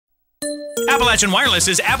Appalachian Wireless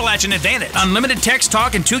is Appalachian Advantage. Unlimited text,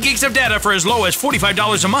 talk, and 2 gigs of data for as low as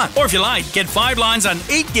 $45 a month. Or if you like, get 5 lines on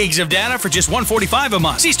 8 gigs of data for just $145 a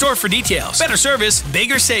month. See store for details. Better service,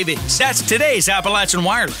 bigger savings. That's today's Appalachian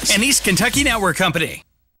Wireless, an East Kentucky network company.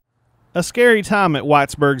 A scary time at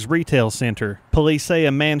Whitesburg's retail center. Police say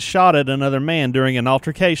a man shot at another man during an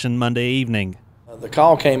altercation Monday evening. The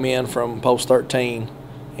call came in from Post 13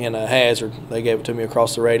 in a hazard. They gave it to me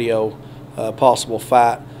across the radio, possible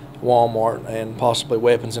fight, Walmart, and possibly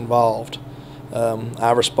weapons involved.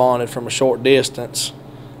 I responded from a short distance,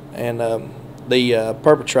 and the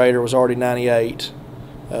perpetrator was already 98.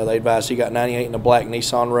 They advised he got 98 in a black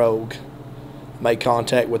Nissan Rogue. Made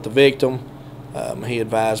contact with the victim. He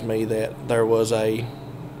advised me that there was a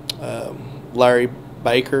Larry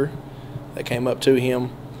Baker that came up to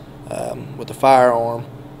him with a firearm.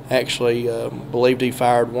 Actually believed he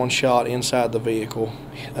fired 1 shot inside the vehicle,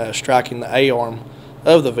 striking the A-arm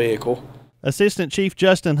of the vehicle. Assistant Chief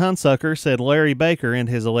Justin Hunsucker said Larry Baker and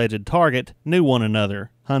his alleged target knew one another.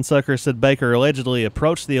 Hunsucker said Baker allegedly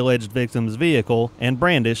approached the alleged victim's vehicle and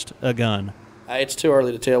brandished a gun. It's too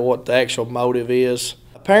early to tell what the actual motive is.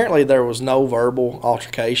 Apparently there was no verbal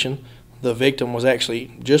altercation. The victim was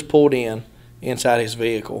actually just pulled inside his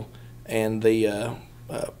vehicle, and the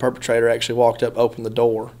perpetrator actually walked up, opened the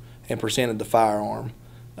door, and presented the firearm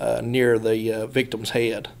near the victim's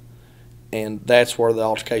head. And that's where the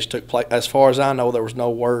altercation took place. As far as I know, there was no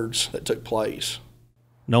words that took place.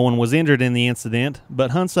 No one was injured in the incident,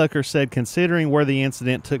 but Hunsucker said considering where the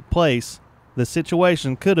incident took place, the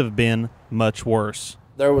situation could have been much worse.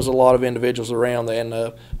 There was a lot of individuals around, and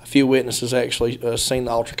a few witnesses actually seen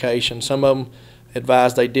the altercation. Some of them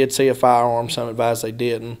advised they did see a firearm, some advised they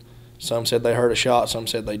didn't. Some said they heard a shot, some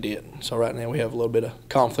said they didn't. So right now we have a little bit of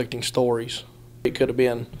conflicting stories. It could have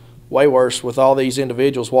been way worse with all these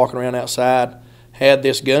individuals walking around outside. Had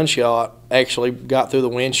this gunshot actually got through the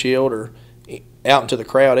windshield or out into the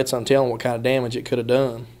crowd, it's untelling what kind of damage it could have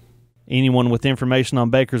done. Anyone with information on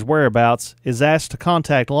Baker's whereabouts is asked to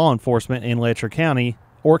contact law enforcement in Letcher County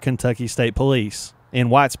or Kentucky State Police. In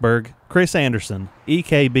Whitesburg, Chris Anderson,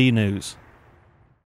 EKB News.